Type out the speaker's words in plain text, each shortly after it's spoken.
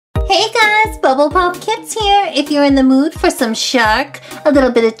Hey guys, Bubble Pop Kids here. If you're in the mood for some shark, a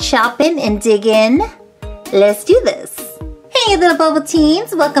little bit of chopping and digging, let's do this. Hey little bubble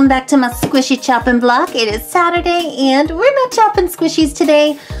teens, welcome back to my squishy chopping block. It is Saturday and we're not chopping squishies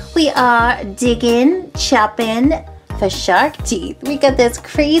today. We are digging, chopping for shark teeth. We got this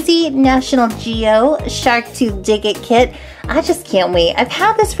crazy National Geo shark tooth dig it kit. I just can't wait. I've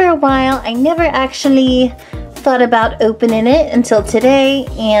had this for a while. I never actually thought about opening it until today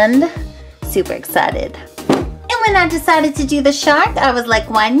and super excited. And when I decided to do the shark, I was like,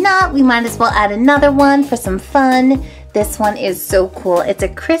 why not? We might as well add another one for some fun. This one is so cool. It's a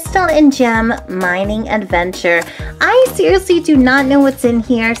crystal and gem mining adventure. I seriously do not know what's in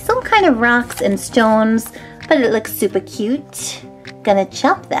here. Some kind of rocks and stones, but it looks super cute. Gonna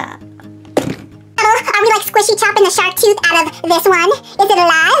chop that. Oh, are we like squishy chopping the shark tooth out of this one? Is it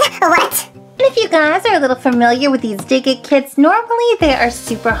alive or what? And if you guys are a little familiar with these dig it kits, normally they are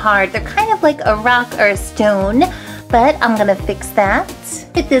super hard. They're kind of like a rock or a stone, but I'm gonna fix that.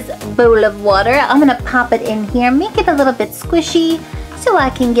 With this bowl of water, I'm gonna pop it in here, make it a little bit squishy so I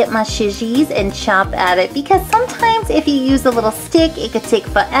can get my shizhies and chop at it, because sometimes if you use a little stick, it could take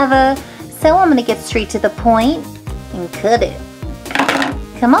forever. So I'm gonna get straight to the point and cut it.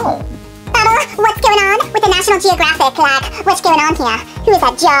 Come on. Bubble, what's going on with the National Geographic? Like, what's going on here? Who is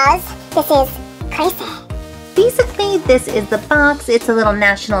that, Jaws? This is crazy. Basically, this is the box. It's a little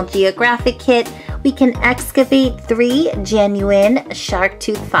National Geographic kit. We can excavate 3 genuine shark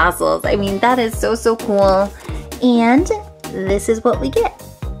tooth fossils. I mean, that is so cool. And this is what we get.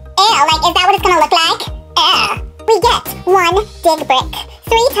 Ew, like, is that what it's gonna look like? We get 1 dig brick,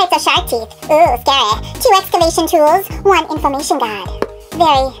 3 types of shark teeth. Ooh, scary. 2 excavation tools, 1 information guide.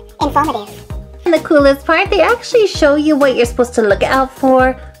 Very informative. And the coolest part, they actually show you what you're supposed to look out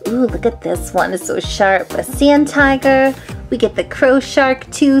for. Ooh, look at this one, it's so sharp. A sand tiger, we get the crow shark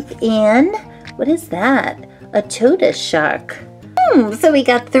tooth, and what is that? A tortoise shark. So we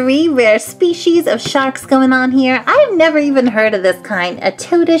got 3 rare species of sharks going on here. I've never even heard of this kind, a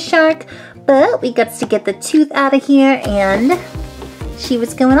tortoise shark, but we got to get the tooth out of here and see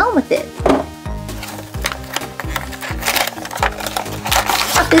what's going on with it.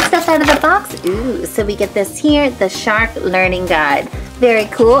 Pop this stuff out of the box. Ooh, so we get this here, the Shark Learning Guide. Very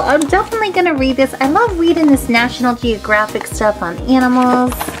cool. I'm definitely gonna read this. I love reading this National Geographic stuff on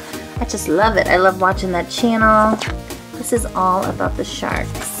animals. I just love it. I love watching that channel. This is all about the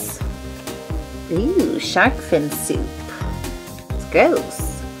sharks. Ooh, shark fin soup. It's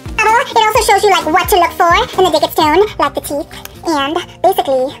gross. It also shows you like what to look for in the dig it stone, like the teeth, and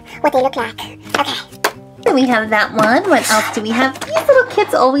basically what they look like. Okay. So we have that one. What else do we have? These little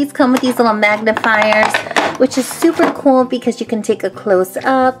kits always come with these little magnifiers, which is super cool because you can take a close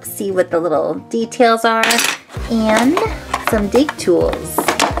up, see what the little details are, and some dig tools.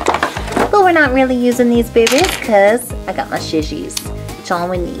 But we're not really using these babies because I got my shizhies. It's all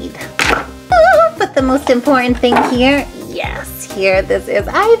we need. But the most important thing here, yes, here this is.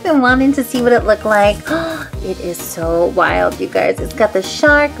 I've been wanting to see what it looked like. It is so wild, you guys. It's got the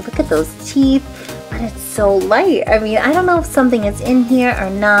shark. Look at those teeth. But it's so light. I mean, I don't know if something is in here or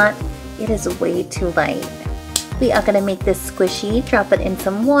not. It is way too light. We are gonna make this squishy, drop it in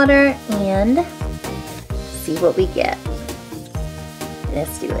some water, and see what we get.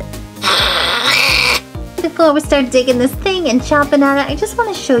 Let's do it. Before we start digging this thing and chopping at it, I just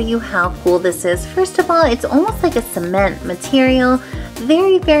want to show you how cool this is. First of all, it's almost like a cement material.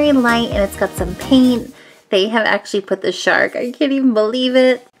 Very light, and it's got some paint. They have actually put the shark. I can't even believe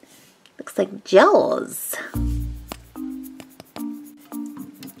it. Looks like Jaws. Bubble,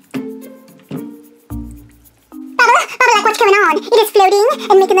 like what's going on? It is floating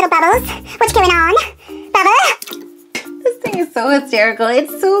and making little bubbles. What's going on? Bubble? This thing is so hysterical.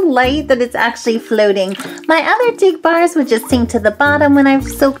 It's so light that it's actually floating. My other dig bars would just sink to the bottom when I've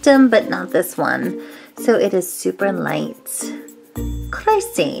soaked them, but not this one. So it is super light.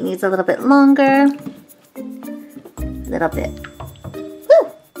 Crazy. Needs a little bit longer. Little bit.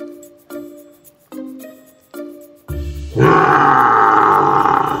 Woo!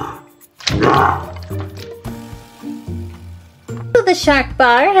 So the shark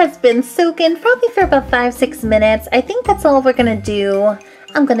bar has been soaking probably for about 5-6 minutes. I think that's all we're gonna do.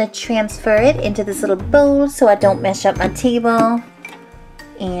 I'm gonna transfer it into this little bowl so I don't mess up my table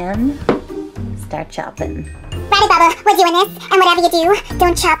and start chopping. Ready, Bubble, we're doing this, and whatever you do,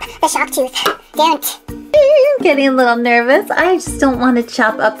 don't chop the shark tooth. Don't. I'm getting a little nervous. I just don't want to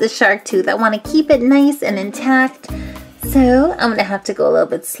chop up the shark tooth. I want to keep it nice and intact. So I'm gonna have to go a little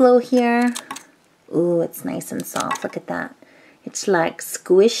bit slow here. Ooh, it's nice and soft. Look at that. It's like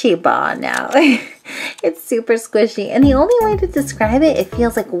squishy bar now. It's super squishy. And the only way to describe it, it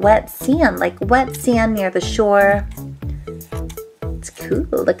feels like wet sand near the shore. It's cool.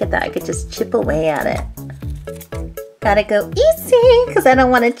 Look at that. I could just chip away at it. Gotta go easy because I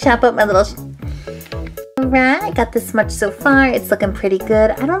don't want to chop up my little... Alright, I got this much so far. It's looking pretty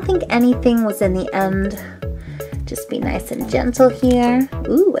good. I don't think anything was in the end. Just be nice and gentle here.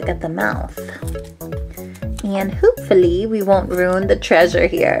 Ooh, I got the mouth. And hopefully we won't ruin the treasure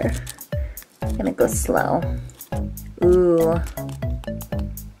here. I'm gonna go slow. Ooh.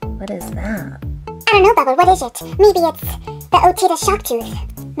 What is that? I don't know, Bubble. What is it? Maybe it's the OT to shark tooth.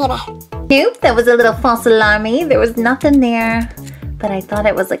 Maybe. Nope, that was a little false alarmy. There was nothing there. But I thought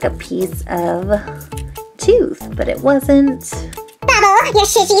it was like a piece of tooth, but it wasn't. Bubble, your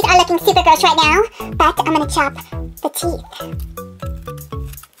shizhies are looking super gross right now. But I'm gonna chop the teeth.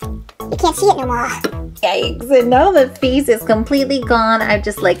 You can't see it no more. Yikes, and now the face is completely gone. I've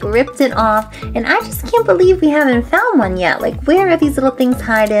just like ripped it off. And I just can't believe we haven't found one yet. Like, where are these little things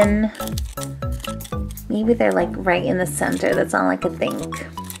hiding? Maybe they're like right in the center. That's all I could think.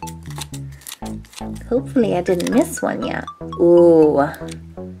 Hopefully I didn't miss one yet. Ooh.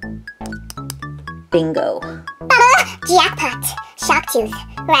 Bingo. Bubble, jackpot. Shark tooth,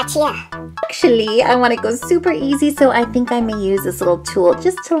 right here. Actually, I want to go super easy, so I think I may use this little tool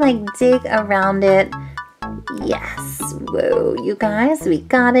just to like dig around it. Yes. Whoa, you guys, we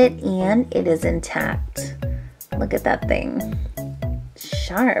got it, and it is intact. Look at that thing.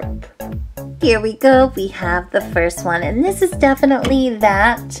 Sharp. Here we go. We have the first one, and this is definitely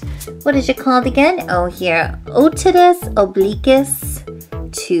that. What is it called again? Oh, here. Otitis obliquus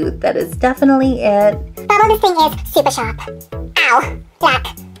tooth. That is definitely it. Bubble, this thing is super sharp. Ow. Like,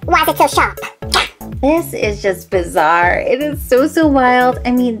 why is it so sharp? This is just bizarre. It is so wild.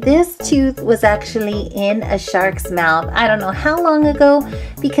 I mean, this tooth was actually in a shark's mouth. I don't know how long ago,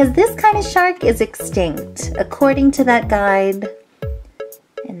 because this kind of shark is extinct, according to that guide.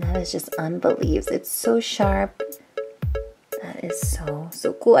 And that is just unbelievable. It's so sharp. That is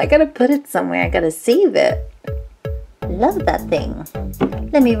so cool. I gotta put it somewhere. I gotta save it. Love that thing.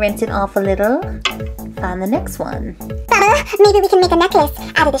 Let me rinse it off a little. Find the next one. Bubble, maybe we can make a necklace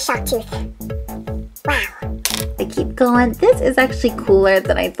out of the shark tooth. Wow. I keep going. This is actually cooler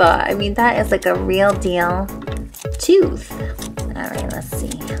than I thought. I mean, that is like a real deal tooth. All right, let's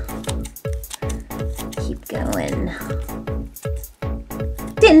see. Keep going.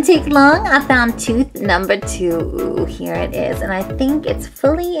 Didn't take long. I found tooth number 2. Ooh, here it is. And I think it's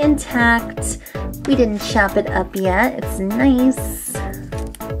fully intact. We didn't chop it up yet. It's nice.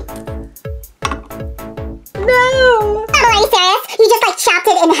 No! Bubble, are you serious? You just like chopped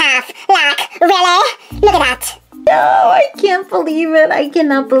it in half. Like, really? Look at that. No, I can't believe it. I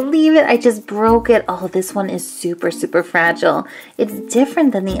cannot believe it. I just broke it. Oh, this one is super fragile. It's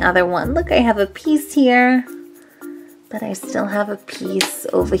different than the other one. Look, I have a piece here. But I still have a piece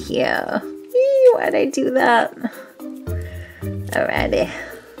over here. Eee, why'd I do that? Alrighty.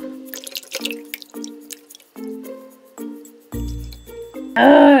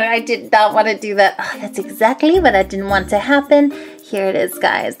 Oh, I did not want to do that. Oh, that's exactly what I didn't want to happen. Here it is,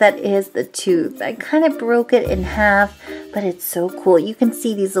 guys. That is the tooth. I kind of broke it in half, but it's so cool. You can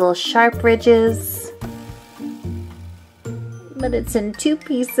see these little sharp ridges. But it's in 2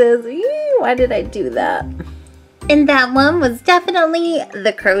 pieces. Eee, why did I do that? And that one was definitely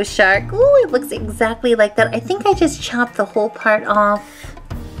the crow shark. Ooh, it looks exactly like that. I think I just chopped the whole part off.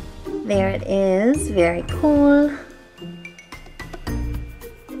 There it is. Very cool.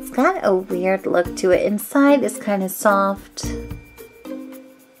 It's got a weird look to it. Inside is kind of soft.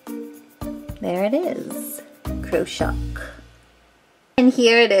 There it is. Crow shark. And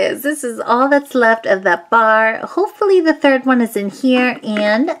here it is. This is all that's left of that bar. Hopefully the third one is in here,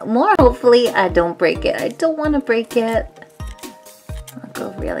 and more hopefully I don't break it. I don't want to break it. I'll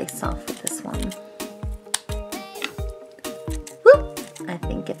go really soft with this one. Whoop! I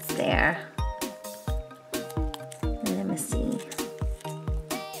think it's there. Let me see.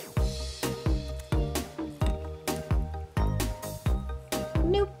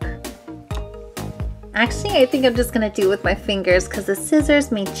 Nope. Actually, I think I'm just gonna do it with my fingers because the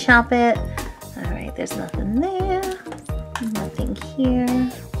scissors may chop it. All right, there's nothing there. Nothing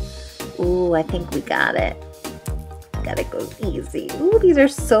here. Ooh, I think we got it. Gotta go easy. Ooh, these are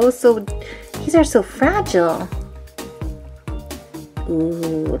so fragile.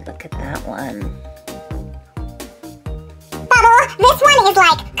 Ooh, look at that one. Bubble, this one is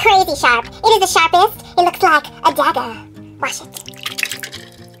like crazy sharp. It is the sharpest. It looks like a dagger. Wash it.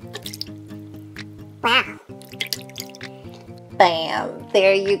 Wow. Bam,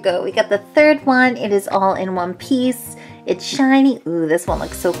 there you go. We got the third one. It is all in one piece. It's shiny. Ooh, this one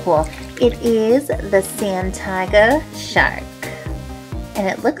looks so cool. It is the Sand Tiger Shark. And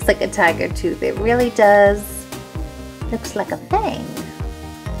it looks like a tiger tooth. It really does. Looks like a fang.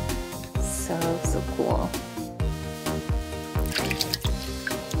 So cool.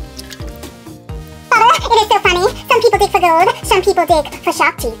 It is so funny. Some people dig for gold, some people dig for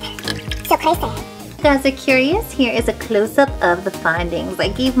shark teeth. So crazy. If you guys are curious, here is a close-up of the findings. I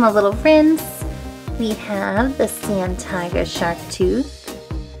gave them a little rinse. We have the Sand Tiger Shark Tooth.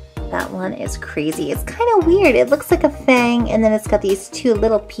 That one is crazy. It's kind of weird. It looks like a fang, and then it's got these two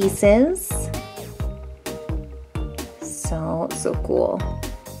little pieces. So cool.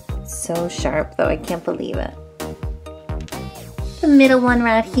 So sharp, though. I can't believe it. The middle one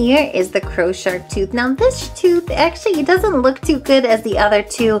right here is the Crow Shark Tooth. Now this tooth, actually, it doesn't look too good as the other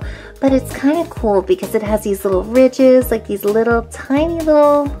two, but it's kind of cool because it has these little ridges, like these little tiny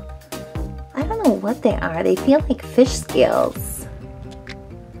little, I don't know what they are. They feel like fish scales.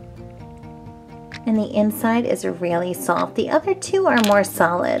 And the inside is really soft. The other two are more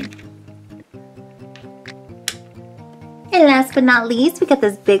solid. And last but not least, we got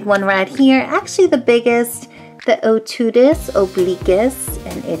this big one right here. Actually the biggest, the Otutus obliquus,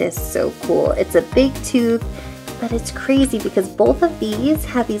 and it is so cool. It's a big tooth, but it's crazy because both of these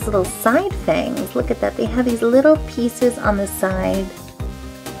have these little side fangs. Look at that, they have these little pieces on the side.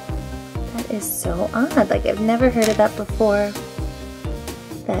 That is so odd, like I've never heard of that before.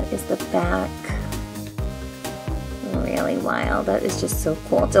 That is the back. Really wild. That is just so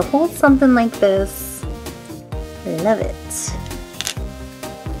cool. To hold something like this, love it.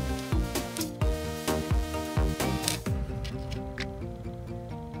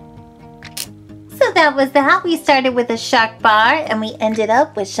 So that was that. We started with a shark bar and we ended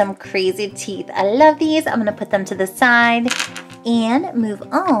up with some crazy teeth. I love these. I'm gonna put them to the side and move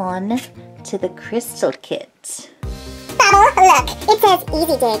on to the crystal kit. Bubble, look, it says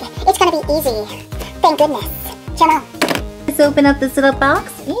easy dig. It's gonna be easy. Thank goodness. Come on. Let's open up this little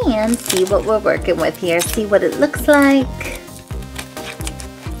box and see what we're working with here. See what it looks like.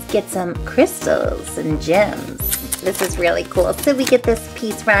 Let's get some crystals and gems. This is really cool. So we get this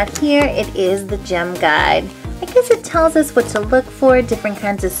piece right here. It is the gem guide. I guess it tells us what to look for, different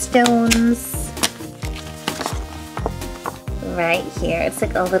kinds of stones. Right here, it's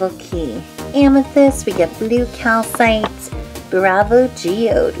like a little key. Amethyst, we get blue calcite, Bravo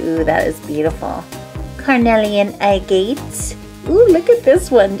geode. Ooh, that is beautiful. Carnelian agate. Ooh, look at this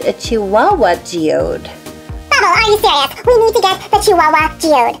one, a Chihuahua geode. Bubble, are you serious? We need to get the Chihuahua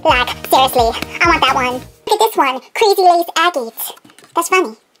geode. Like, seriously, I want that one. Look at this one, crazy lace agate. That's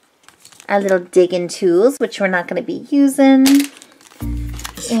funny. Our little digging tools, which we're not going to be using.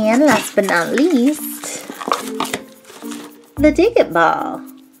 And last but not least, the dig it ball.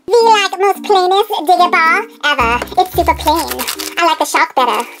 The most plainest dig it ball ever. It's super plain. I like the shark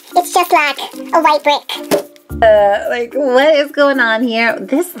better. It's just like a white brick. Like what is going on here?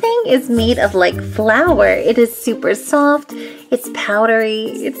 This thing is made of like flour. It is super soft. It's powdery.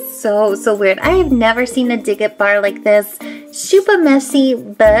 It's so weird. I have never seen a dig it bar like this. Super messy,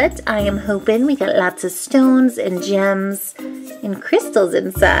 but I am hoping we got lots of stones and gems and crystals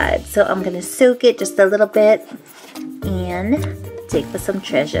inside. So I'm gonna soak it just a little bit and take for some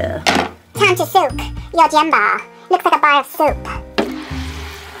treasure. Time to soak your gem bar. Looks like a bar of soap.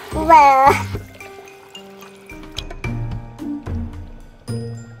 Whoa.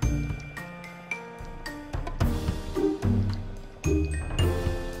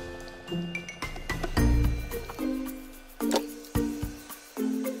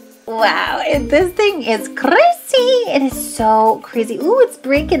 Wow, this thing is crazy. It is so crazy. Ooh, it's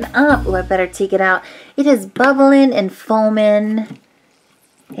breaking up. Ooh, I better take it out. It is bubbling and foaming.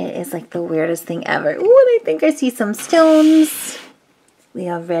 It is like the weirdest thing ever. Ooh, and I think I see some stones. We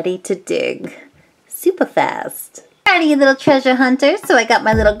are ready to dig super fast. Alrighty, you little treasure hunters. So I got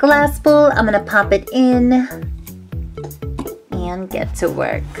my little glass bowl. I'm gonna pop it in and get to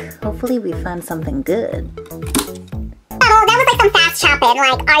work. Hopefully we find something good. Oh, that was like some fast chopping.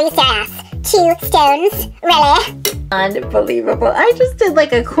 Like, are you serious? 2 stones? Really? Unbelievable. I just did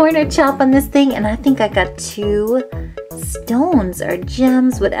like a corner chop on this thing and I think I got 2 stones or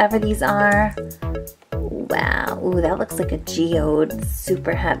gems, whatever these are. Wow. Ooh, that looks like a geode.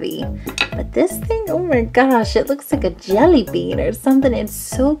 Super heavy. But this thing, oh my gosh, it looks like a jelly bean or something. It's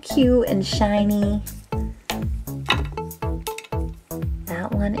so cute and shiny.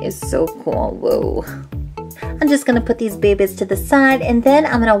 That one is so cool. Whoa. I'm just gonna put these babies to the side and then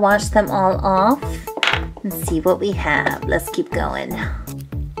I'm gonna wash them all off and see what we have. Let's keep going.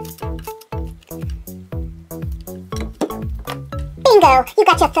 Bingo! You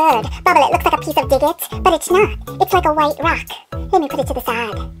got your third. Bubble, it looks like a piece of Digit, but it's not. It's like a white rock. Let me put it to the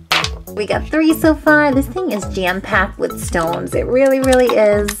side. We got 3 so far. This thing is jam-packed with stones. It really, really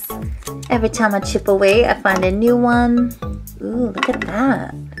is. Every time I chip away, I find a new one. Ooh, look at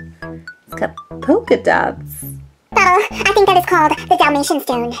that. It's got polka dots. Bubble, I think that is called the Dalmatian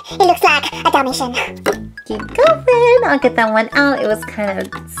stone. It looks like a Dalmatian. Keep going. I'll get that one out. It was kind of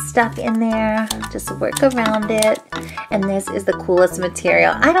stuck in there. Just work around it. And this is the coolest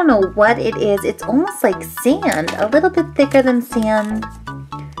material. I don't know what it is. It's almost like sand. A little bit thicker than sand.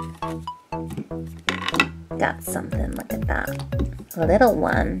 Got something. Look at that. A little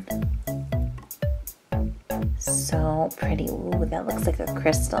one. So pretty. Ooh, that looks like a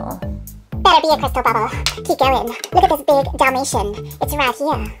crystal. Better be a crystal, Bubble. Keep going. Look at this big Dalmatian. It's right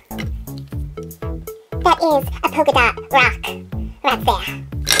here. That is a polka dot rock. Right there.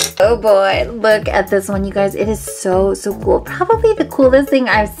 Oh boy, look at this one, you guys. It is so, so cool. Probably the coolest thing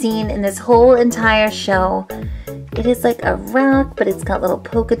I've seen in this whole entire show. It is like a rock, but it's got little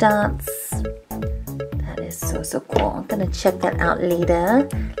polka dots. That is so, so cool. I'm gonna check that out later.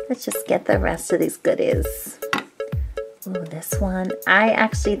 Let's just get the rest of these goodies. Ooh, this one. I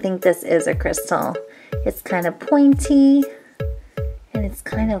actually think this is a crystal. It's kind of pointy, and it's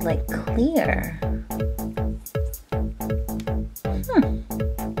kind of like clear.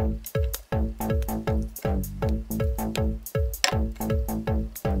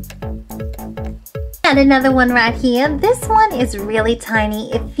 Got another one right here. This one is really tiny.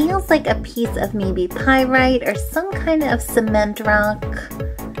 It feels like a piece of maybe pyrite or some kind of cement rock.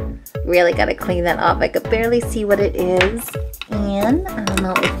 Really gotta clean that off. I could barely see what it is. And I don't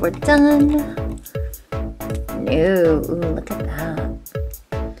know if we're done. No, ooh, look at that.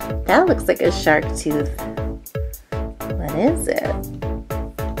 That looks like a shark tooth. What is it?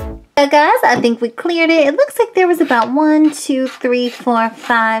 So guys, I think we cleared it. It looks like there was about 1, 2, 3, 4,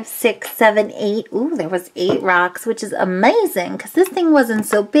 5, 6, 7, 8. Ooh, there was 8 rocks, which is amazing because this thing wasn't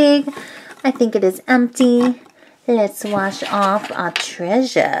so big. I think it is empty. Let's wash off our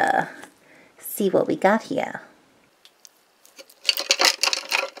treasure. See what we got here.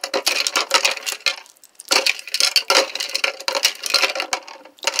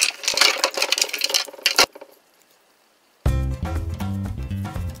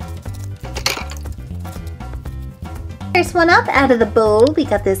 First one up out of the bowl, we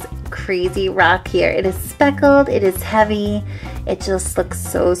got this crazy rock here. It is speckled, it is heavy, it just looks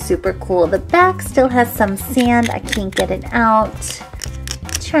so super cool. The back still has some sand, I can't get it out.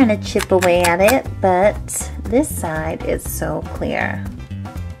 Trying to chip away at it, but this side is so clear.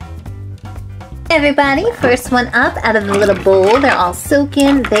 Hey everybody, first one up out of the little bowl. They're all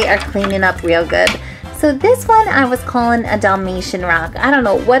soaking, they are cleaning up real good. So this one I was calling a Dalmatian rock. I don't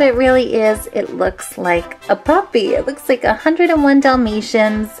know what it really is. It looks like a puppy. It looks like 101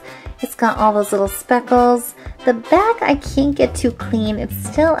 Dalmatians. It's got all those little speckles. The back I can't get too clean. It's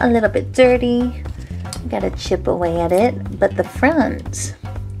still a little bit dirty. Gotta chip away at it. But the front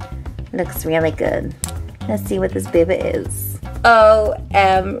looks really good. Let's see what this baby is.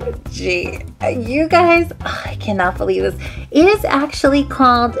 OMG. You guys, oh, I cannot believe this. It is actually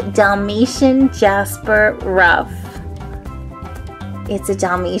called Dalmatian Jasper Rough. It's a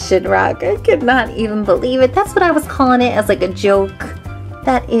Dalmatian rock. I could not even believe it. That's what I was calling it as like a joke.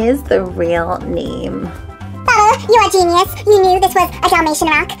 That is the real name. Bubble, you are genius. You knew this was a Dalmatian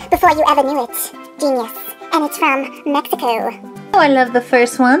rock before you ever knew it. Genius. And it's from Mexico. Oh, I love the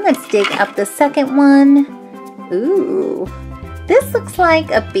first one. Let's dig up the second one. Ooh. This looks like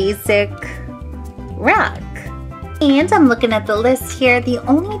a basic rock. And I'm looking at the list here. The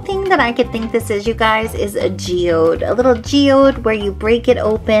only thing that I could think this is, you guys, is a geode. A little geode where you break it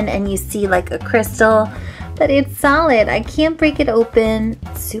open and you see like a crystal. But it's solid. I can't break it open.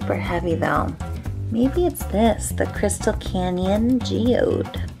 It's super heavy though. Maybe it's this, the Crystal Canyon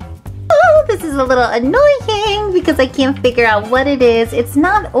geode. Oh, this is a little annoying because I can't figure out what it is. It's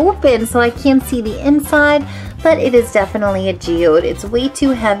not open, so I can't see the inside. But it is definitely a geode. It's way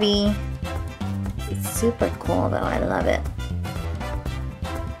too heavy. It's super cool though, I love it.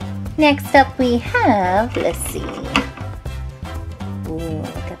 Next up we have, let's see. Ooh,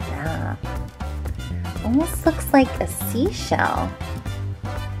 look at that. Almost looks like a seashell.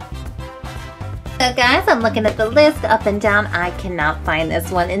 So guys, I'm looking at the list up and down. I cannot find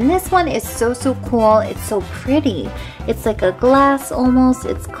this one. And this one is so, so cool. It's so pretty. It's like a glass almost.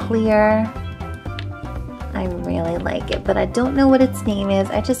 It's clear. I really like it, but I don't know what its name is.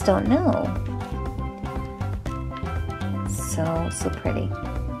 I just don't know. So, so pretty.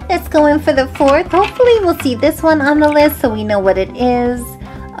 Let's go in for the fourth. Hopefully we'll see this one on the list so we know what it is.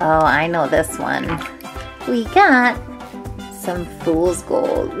 Oh, I know this one. We got some fool's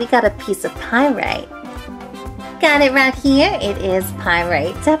gold. We got a piece of pyrite. Got it right here. It is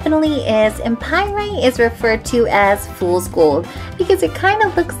pyrite. Definitely is. And pyrite is referred to as fool's gold because it kind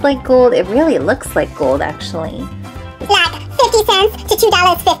of looks like gold. It really looks like gold, actually. Like 50 cents to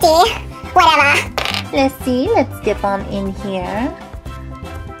 $2.50. Whatever. Let's see. Let's dip on in here.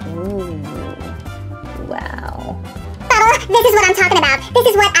 Ooh. Wow. Bubble, this is what I'm talking about. This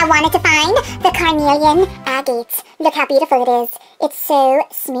is what I wanted to find. The carnelian agate. Look how beautiful it is. It's so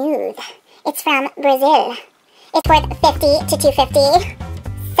smooth. It's from Brazil. It's worth 50 to $2.50.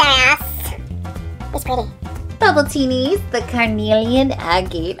 Sass. It's pretty. Bubble Teenies, the carnelian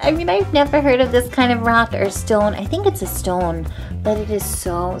agate. I mean, I've never heard of this kind of rock or stone. I think it's a stone, but it is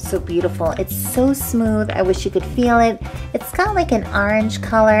so beautiful. It's so smooth. I wish you could feel it. It's got like an orange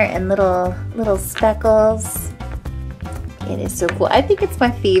color and little speckles. It is so cool. I think it's my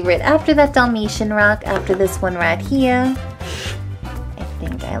favorite. After that Dalmatian rock, after this one right here, I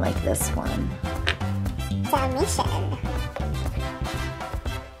think I like this one. Dalmatian.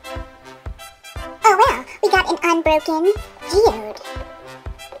 Oh well, we got an unbroken geode.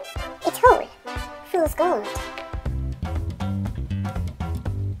 It's whole. Fool's gold.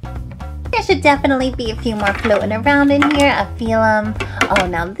 There should definitely be a few more floating around in here. I feel them. Oh,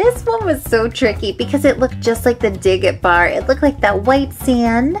 now this one was so tricky because it looked just like the Dig-It bar. It looked like that white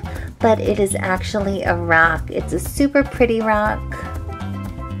sand, but it is actually a rock. It's a super pretty rock.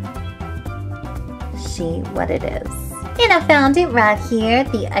 See what it is. And I found it right here,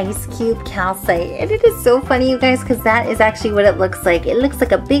 the ice cube calcite. And it is so funny, you guys, because that is actually what it looks like. It looks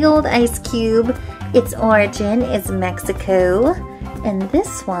like a big old ice cube. Its origin is Mexico. And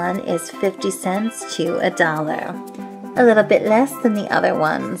this one is 50 cents to $1. A little bit less than the other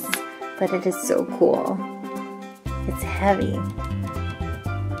ones, but it is so cool. It's heavy.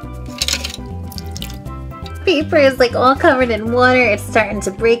 Paper is like all covered in water. It's starting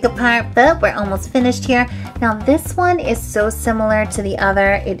to break apart, but we're almost finished here. Now this one is so similar to the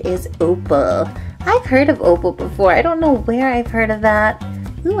other. It is opal. I've heard of opal before. I don't know where I've heard of that.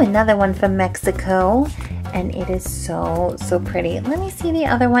 Ooh, another one from Mexico. And it is so pretty. Let me see the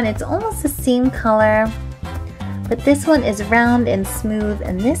other one. It's almost the same color, but this one is round and smooth,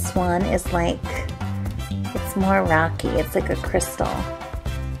 and this one is like, it's more rocky. It's like a crystal.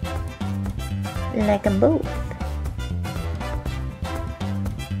 Like them both.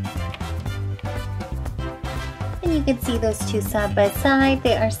 And you can see those two side by side.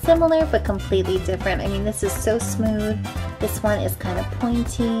 They are similar but completely different. I mean, this is so smooth. This one is kind of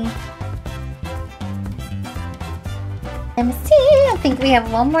pointy. Let me see, I think we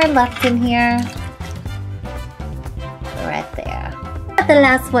have one more left in here. Right there. The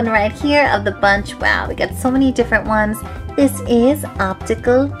last one right here of the bunch. Wow, we got so many different ones. This is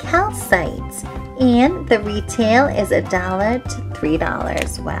optical calcite. And the retail is $1 to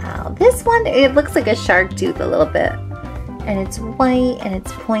 $3. Wow. This one, it looks like a shark tooth a little bit. And it's white and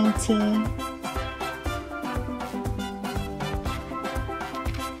it's pointy.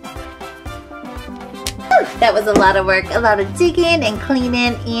 That was a lot of work, a lot of digging and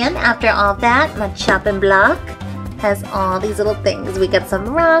cleaning, and after all that, my chopping block has all these little things. We got some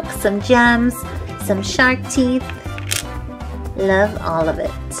rocks, some gems, some shark teeth. Love all of it.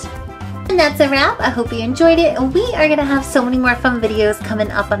 And that's a wrap. I hope you enjoyed it. We are going to have so many more fun videos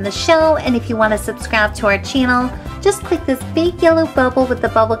coming up on the show, and if you want to subscribe to our channel, just click this big yellow bubble with the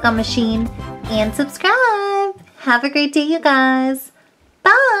bubblegum machine and subscribe. Have a great day, you guys.